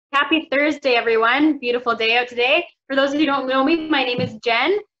Happy Thursday, everyone. Beautiful day out today. For those of you who don't know me, my name is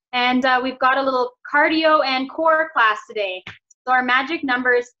Jen, and we've got a little cardio and core class today. So our magic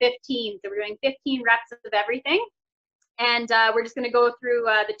number is 15. So we're doing 15 reps of everything. And we're just going to go through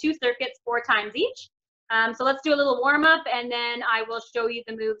the 2 circuits 4 times each. So let's do a little warm up, and then I will show you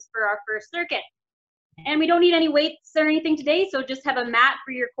the moves for our first circuit. And we don't need any weights or anything today, so just have a mat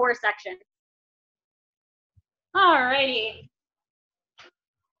for your core section. Alrighty.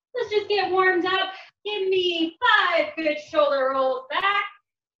 Let's just get warmed up. Give me 5 good shoulder rolls back.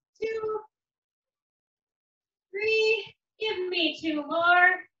 2, 3. Give me 2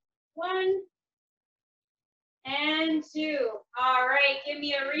 more. 1 and 2. All right, give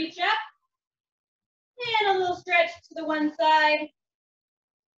me a reach up. And a little stretch to the one side.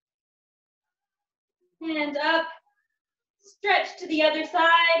 And up. Stretch to the other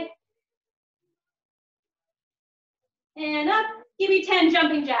side. And up. Give me 10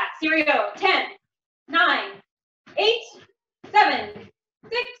 jumping jacks. Here we go. 10, 9, 8, 7,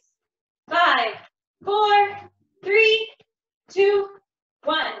 6, 5, 4, 3, 2,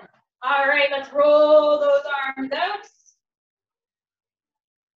 1. All right, let's roll those arms out.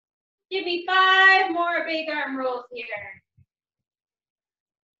 Give me 5 more big arm rolls here.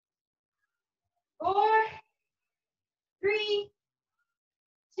 4, 3,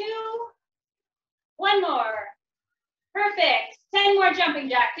 2, 1 more. Perfect. 10 more jumping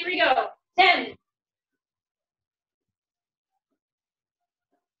jacks. Here we go. 10,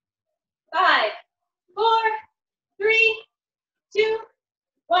 5, 4, 3, 2,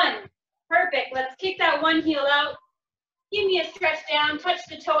 1. Perfect. Let's kick that one heel out. Give me a stretch down. Touch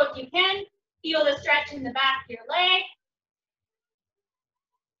the toe if you can. Feel the stretch in the back of your leg.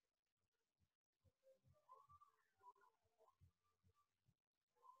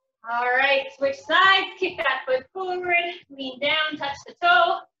 All right, switch sides. Kick that foot forward. Lean down. Touch the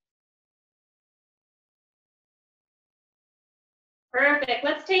toe. Perfect.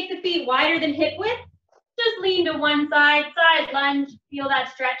 Let's take the feet wider than hip width. Just lean to one side, side lunge. Feel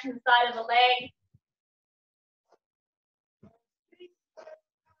that stretch in the side of the leg.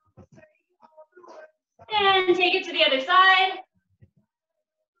 And take it to the other side.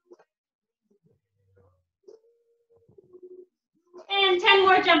 And 10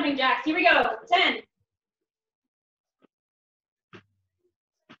 more jumping jacks. Here we go. 10,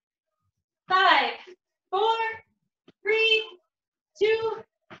 5, 4, 3, 2,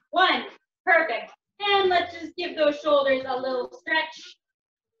 1. Perfect. And let's just give those shoulders a little stretch.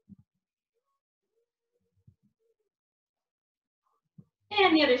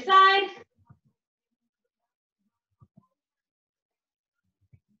 And the other side.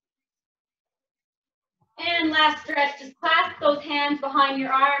 And last stretch, just clasp those hands behind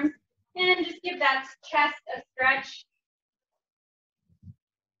your arms and just give that chest a stretch.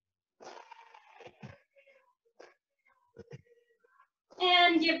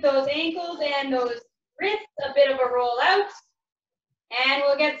 And give those ankles and those wrists a bit of a roll out. And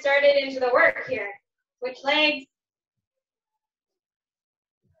we'll get started into the work here. Switch legs.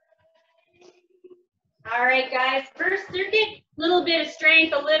 All right, guys, first circuit, little bit of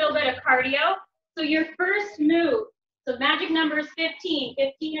strength, a little bit of cardio. So your first move, so magic number is 15,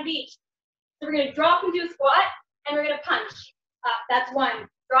 15 of each. So we're gonna drop into a squat and we're gonna punch up. That's 1,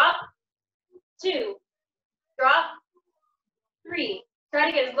 drop, 2, drop, 3. Try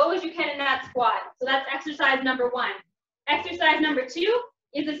to get as low as you can in that squat. So that's exercise number 1. Exercise number 2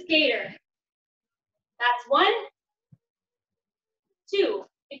 is a skater. That's 1, 2.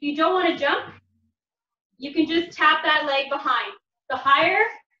 If you don't wanna jump, you can just tap that leg behind. The higher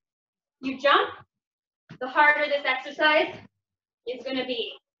you jump, the harder this exercise is going to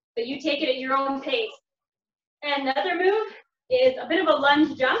be. But you take it at your own pace. And the other move is a bit of a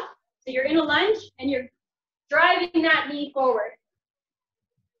lunge jump. So you're in a lunge and you're driving that knee forward.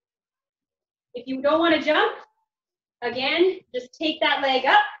 If you don't want to jump, again, just take that leg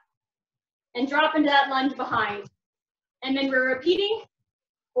up and drop into that lunge behind. And then we're repeating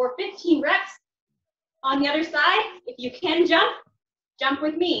for 15 reps. On the other side, if you can jump, jump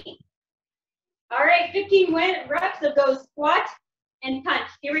with me. All right, 15 reps of those squat and punch.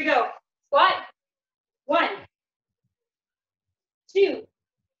 Here we go. Squat. 1, 2,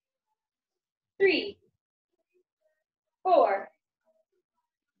 3, 4,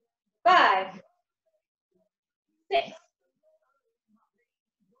 5, 6,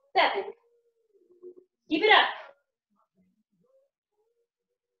 7. Keep it up.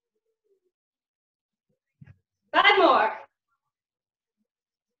 5 more.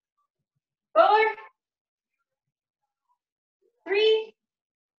 4, 3,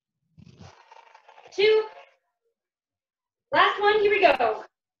 2, last one, here we go.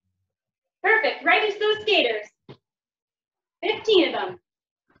 Perfect, right into those skaters. 15 of them.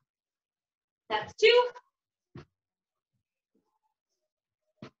 That's 2,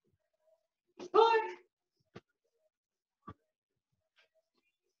 4,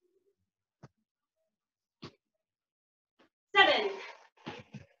 7,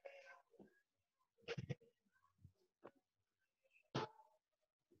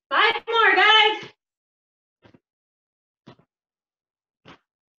 5 more, guys.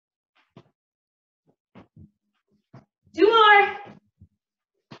 2 more.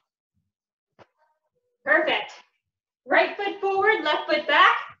 Perfect. Right foot forward, left foot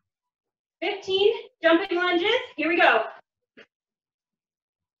back. 15 jumping lunges. Here we go.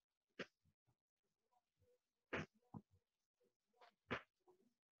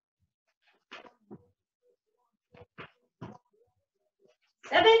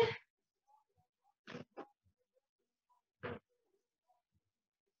 Seven.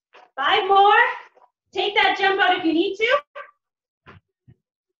 5 more. Take that jump out if you need to.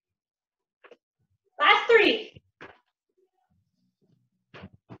 Last 3.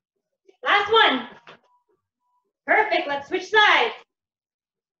 Last 1. Perfect, let's switch sides.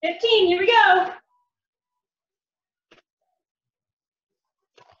 15, here we go.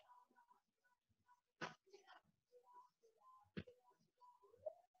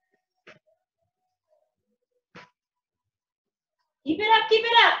 Keep it up, keep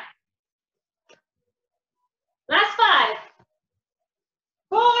it up. Last 5.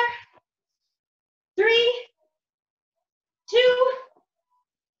 4, 3, 2,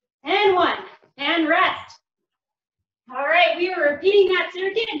 and 1. And rest. All right, we are repeating that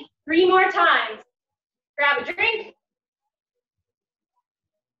circuit 3 more times. Grab a drink.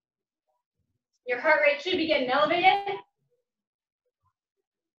 Your heart rate should be getting elevated.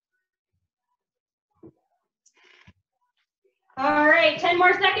 All right, 10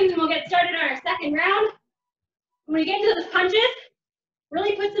 more seconds and we'll get started on our second round. When we get into those punches,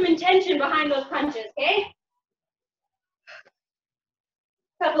 really put some intention behind those punches, okay?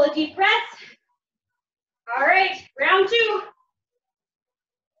 Couple of deep breaths. All right, round 2.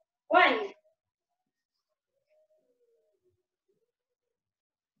 1.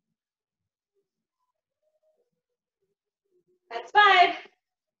 That's 5.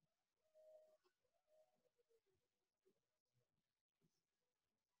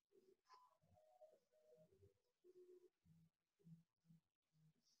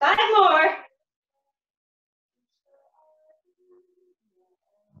 5 more.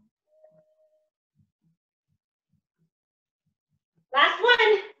 Last 1.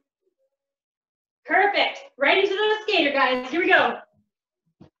 Perfect. Right into those skater guys. Here we go.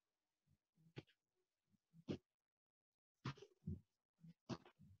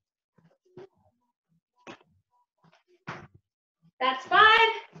 That's 5.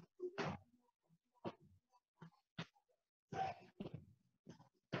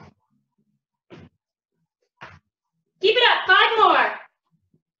 Keep it up. 5 more.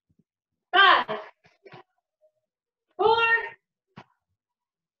 5, 4,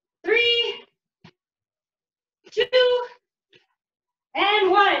 3, 2, and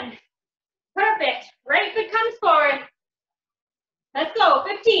 1. Perfect. Right foot comes forward. Let's go.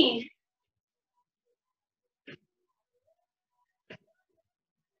 15.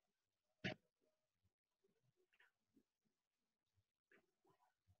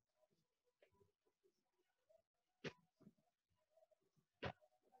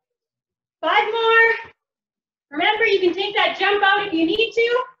 5 more. Remember, you can take that jump out if you need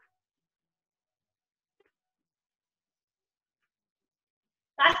to.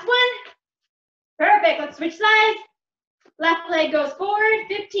 Last 1. Perfect. Let's switch sides. Left leg goes forward.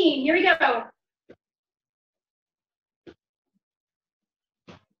 15. Here we go.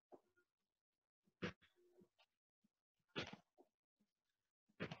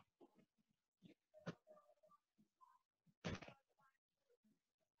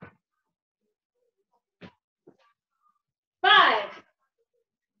 Five,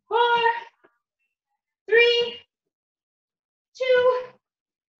 4, 3, 2,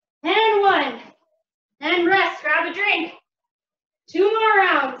 and 1. And rest. Grab a drink. 2 more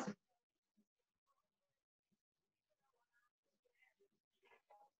rounds.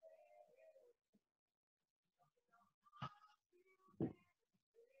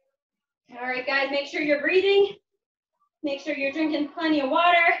 All right, guys, make sure you're breathing. Make sure you're drinking plenty of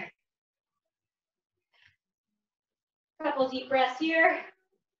water. Couple deep breaths here.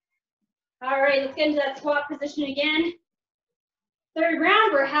 All right, let's get into that squat position again. Third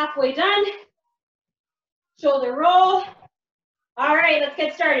round, we're halfway done. Shoulder roll. All right, let's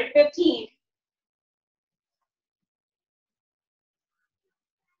get started. 15.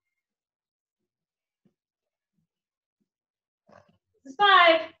 is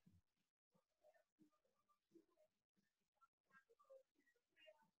 5.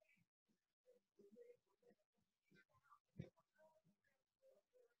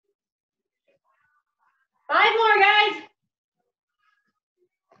 Five more, guys.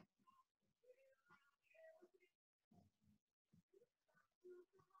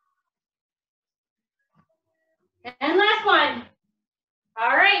 And last one.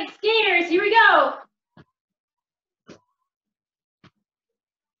 All right, skaters, here we go.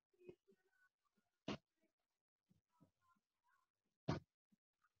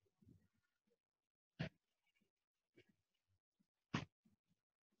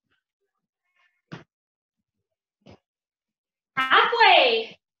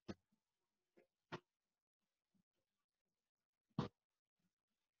 Halfway.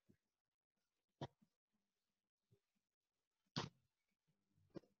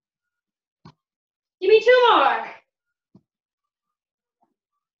 Give me 2 more.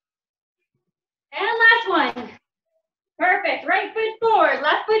 And last one. Perfect. Right foot forward,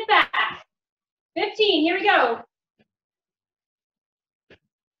 left foot back. 15, here we go.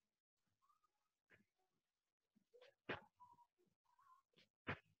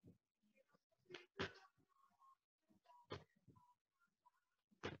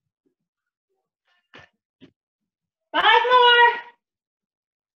 Five more.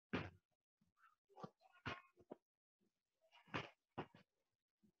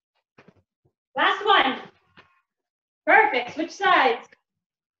 Last one. Perfect. Switch sides.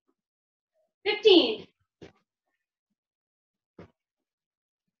 15.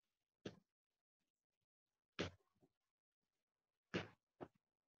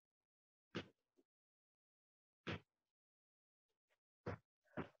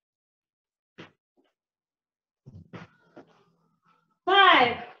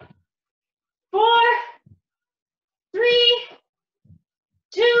 Five, 4, 3,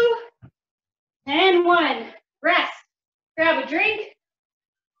 2, and 1. Rest. Grab a drink.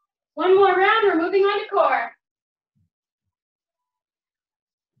 One more round, we're moving on to core.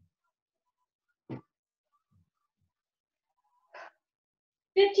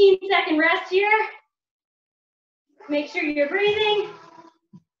 15-second rest here. Make sure you're breathing.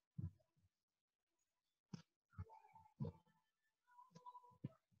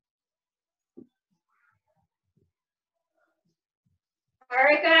 All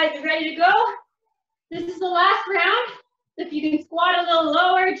right, guys, you ready to go? This is the last round. If you can squat a little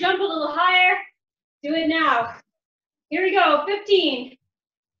lower, jump a little higher, do it now. Here we go, 15.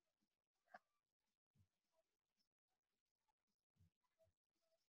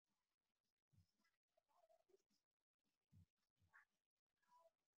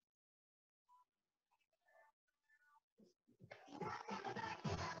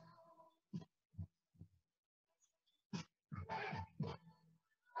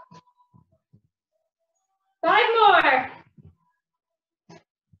 Five more.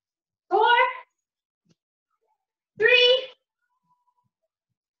 4, 3,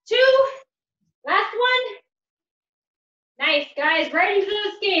 2, last one. Nice, guys, right into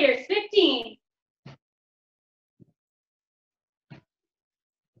those skaters, 15.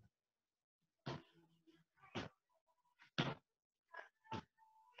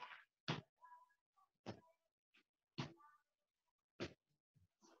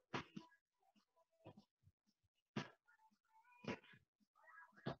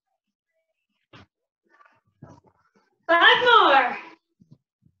 Five more.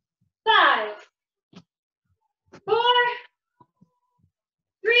 5, 4,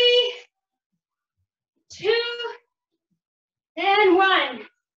 3, 2, and 1.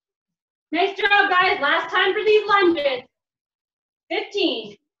 Nice job, guys. Last time for these lunges.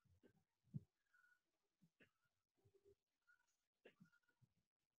 15.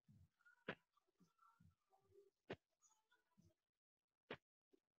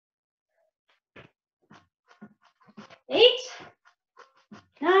 Eight,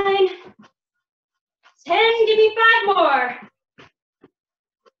 9, 10. Give me 5 more.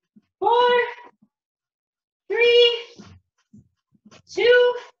 4, 3,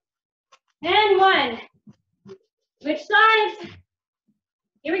 2, and 1. Switch sides.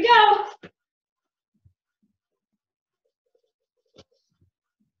 Here we go.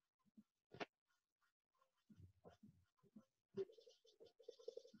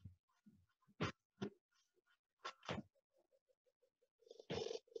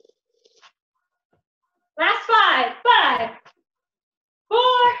 Last 5. 5, 4,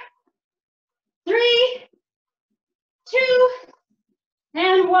 3, 2,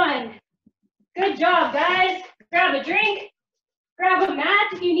 and 1. Good job, guys. Grab a drink. Grab a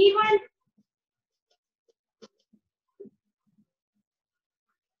mat if you need one.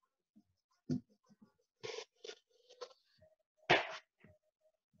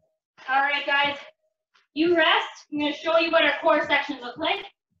 All right, guys, you rest. I'm going to show you what our core sections look like.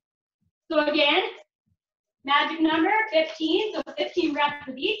 So again, magic number 15, so 15 reps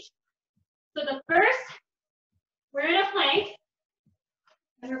of each. So the first, we're in a plank.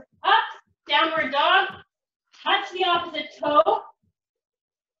 And we're up, downward dog, touch the opposite toe,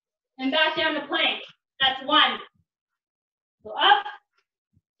 and back down to plank. That's 1. So up,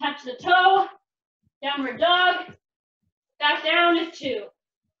 touch the toe, downward dog, back down is 2.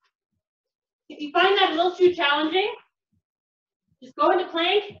 If you find that a little too challenging, just go into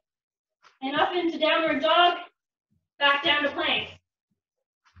plank and up into downward dog, back down to plank.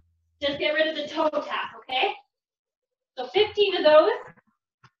 Just get rid of the toe tap, okay? So 15 of those.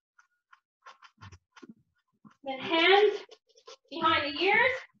 Then hands behind the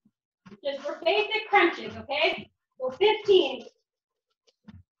ears, just for basic crunches, okay? So 15.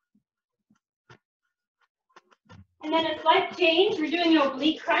 And then a slight change, we're doing an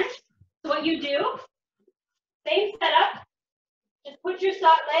oblique crunch. So what you do, same setup, just put your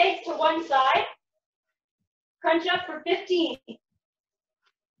legs to one side, crunch up for 15.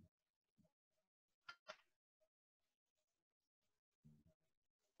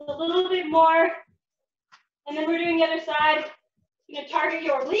 A little bit more, and then we're doing the other side. You're going to target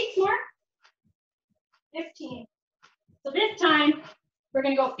your obliques more. 15. So this time, we're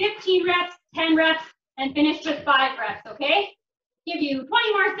going to go 15 reps, 10 reps, and finish with 5 reps, okay? Give you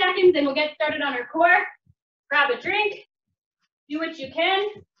 20 more seconds, and we'll get started on our core. Grab a drink. Do what you can.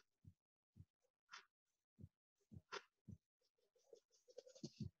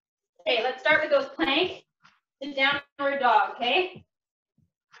 Okay, let's start with those planks to downward dog, okay?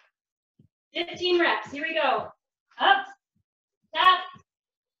 15 reps, here we go. Up, tap,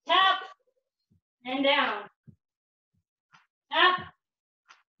 tap, and down. Tap,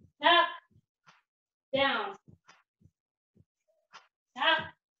 tap, down.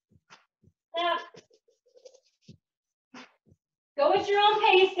 Tap, tap. Go at your own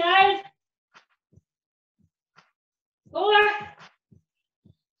pace, guys. 4.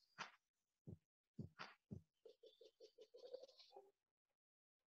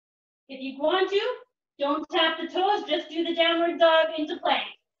 If you want to, don't tap the toes, just do the downward dog into plank.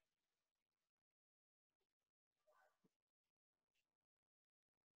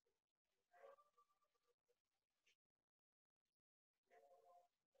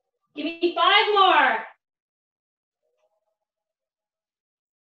 Give me 5 more.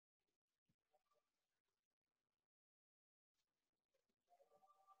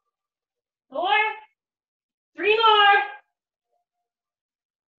 4. 3 more.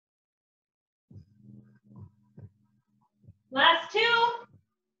 Last 2.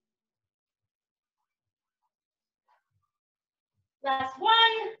 Last 1.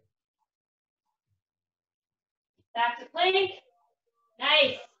 Back to plank.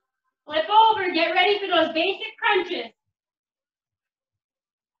 Nice. Flip over, get ready for those basic crunches.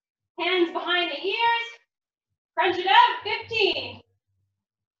 Hands behind the ears. Crunch it out, 15.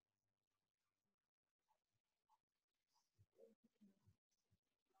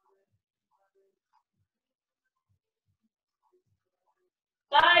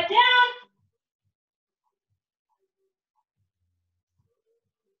 Five down.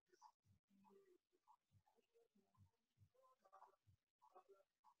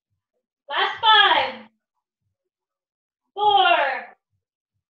 Last 5. 4.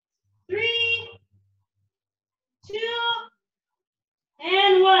 3. 2.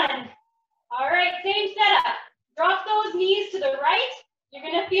 And 1. All right, same setup. Drop those knees to the right. You're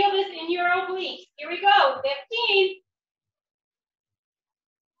going to feel this in your obliques. Here we go, 15.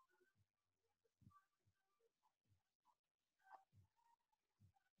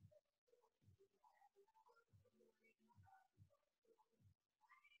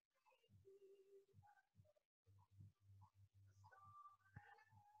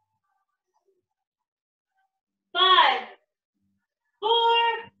 Five, 4,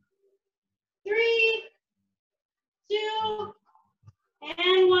 3, 2,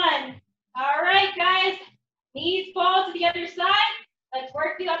 and 1. All right, guys. Knees fall to the other side. Let's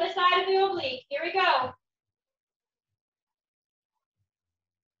work the other side of the oblique. Here we go.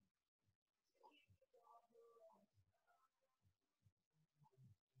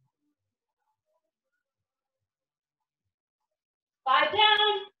 Five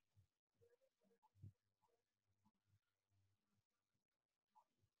down.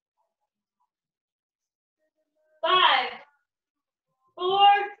 5, 4,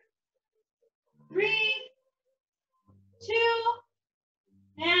 3, 2,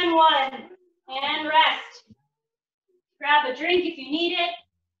 and 1. And rest. Grab a drink if you need it.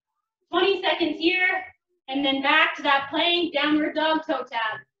 20 seconds here, and then back to that plank, downward dog toe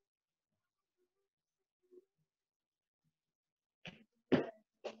tap.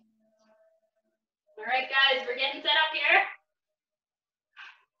 All right, guys, we're getting set up here.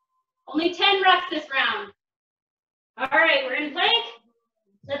 Only 10 reps this round. All right, we're in plank.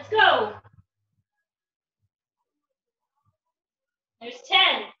 Let's go. There's 10.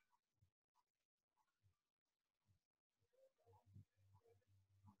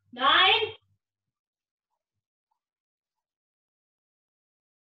 9.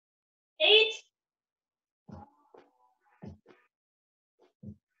 8.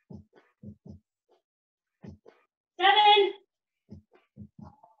 7.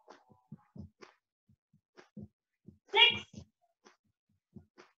 6.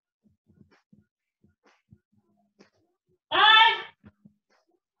 5.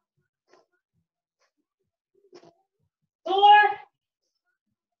 4.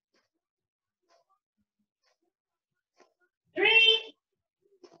 3.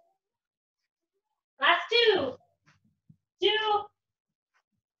 Last 2. 2.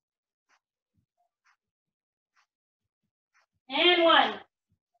 And 1.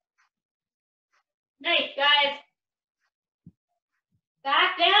 Nice, guys.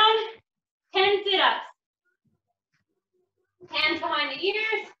 Back down. 10 sit-ups. Hands behind the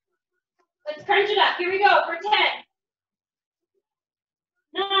ears. Let's crunch it up. Here we go for 10.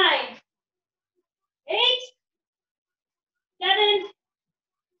 9. 8. 7.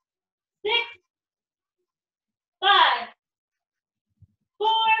 6. 5. 4.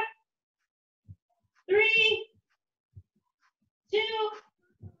 3. 2.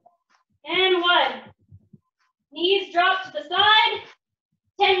 And 1. Knees drop to the side.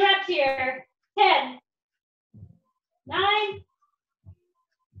 10 reps here. 10. 9.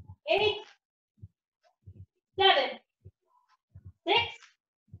 8. 7. 6.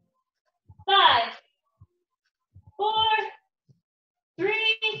 5. 4.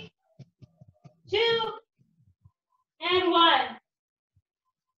 3. 2. And 1.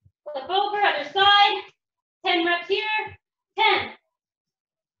 Flip over, other side. 10 reps here. 10.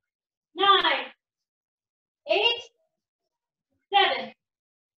 9. 8. 7.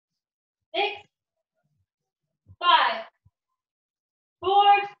 6. 5.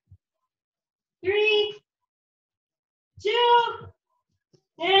 4. 3. 2.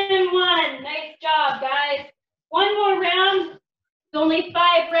 And 1. Nice job, guys. One more round. It's only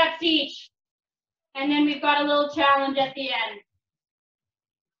 5 reps each. And then we've got a little challenge at the end.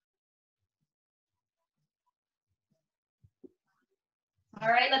 All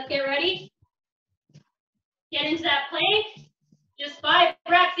right, let's get ready. Get into that plank. Just 5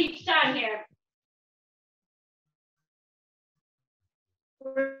 reps each time here.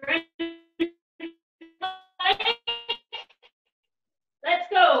 Let's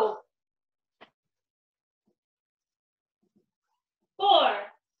go. 4.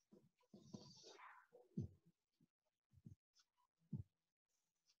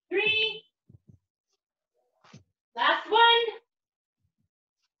 3. Last one.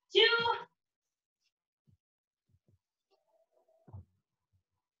 2.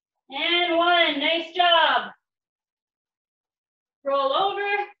 And 1. Nice job. Roll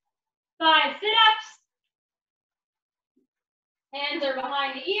over. 5 sit-ups. Hands are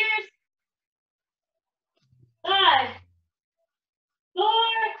behind the ears. 5. 4.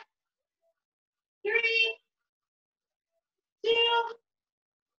 3. 2.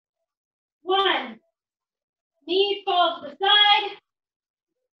 1. Knees fall to the side.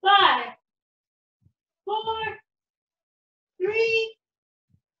 5. 4. 3.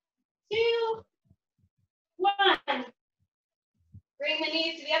 2. 1. Bring the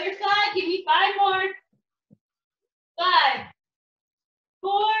knees to the other side. Give me 5 more. 5.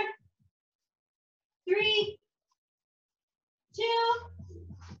 4. 3. 2.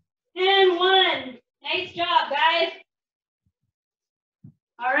 And 1. Nice job, guys.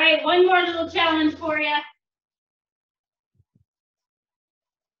 All right, one more little challenge for you.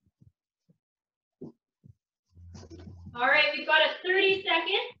 All right, we've got a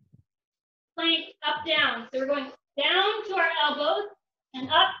 30-second plank up, down. So we're going down to our elbows and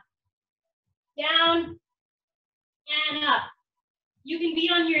up, down, and up. You can be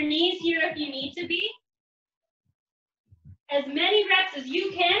on your knees here if you need to be. As many reps as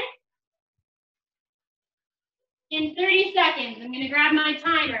you can in 30 seconds. I'm going to grab my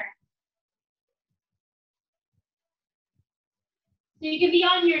timer. So you can be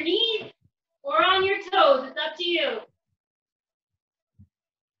on your knees or on your toes. It's up to you.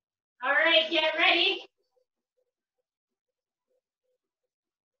 All right, get ready.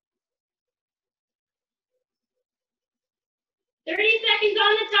 Seconds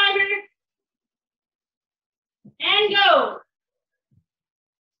on the timer. And go.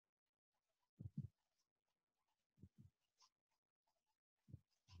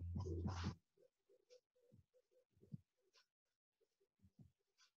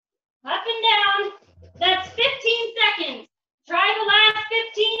 Up and down. That's 15 seconds. Try the last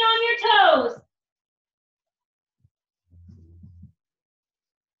 15 on your toes.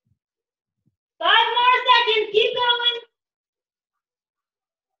 Five more seconds. Keep going.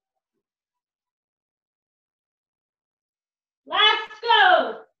 Last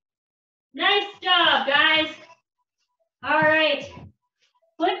go. Nice job, guys. All right.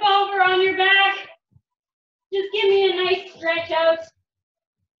 Flip over on your back. Just give me a nice stretch out.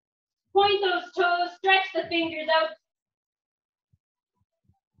 Point those toes, stretch the fingers out.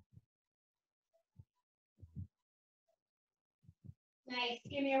 Nice,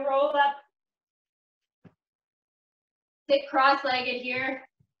 give me a roll up. Sit cross-legged here.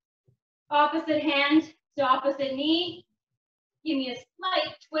 Opposite hand to opposite knee. Give me a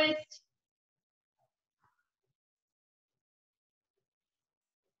slight twist.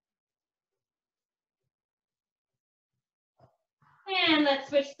 And let's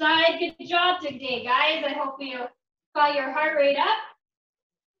switch sides. Good job today, guys. I hope you got your heart rate up.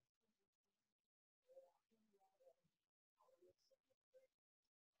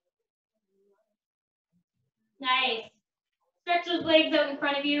 Nice. Stretch those legs out in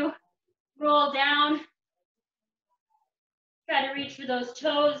front of you. Roll down. Try to reach for those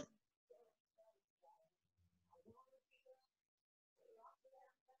toes.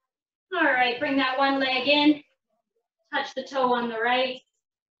 All right, bring that one leg in. Touch the toe on the right.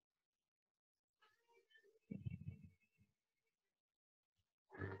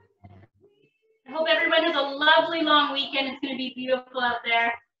 I hope everyone has a lovely long weekend. It's going to be beautiful out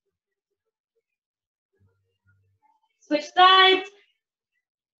there. Switch sides.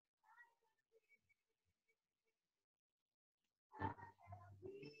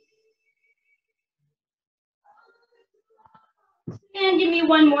 And give me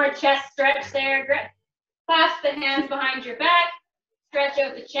one more chest stretch there. Clasp the hands behind your back. Stretch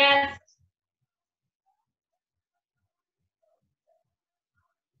out the chest.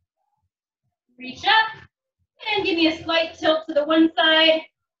 Reach up. And give me a slight tilt to the one side.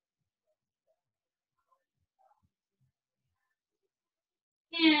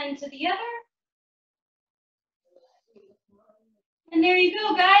 And to the other. And there you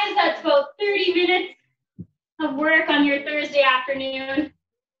go, guys. That's about 30 minutes of work on your Thursday afternoon.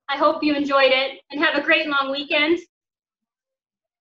 I hope you enjoyed it and have a great long weekend.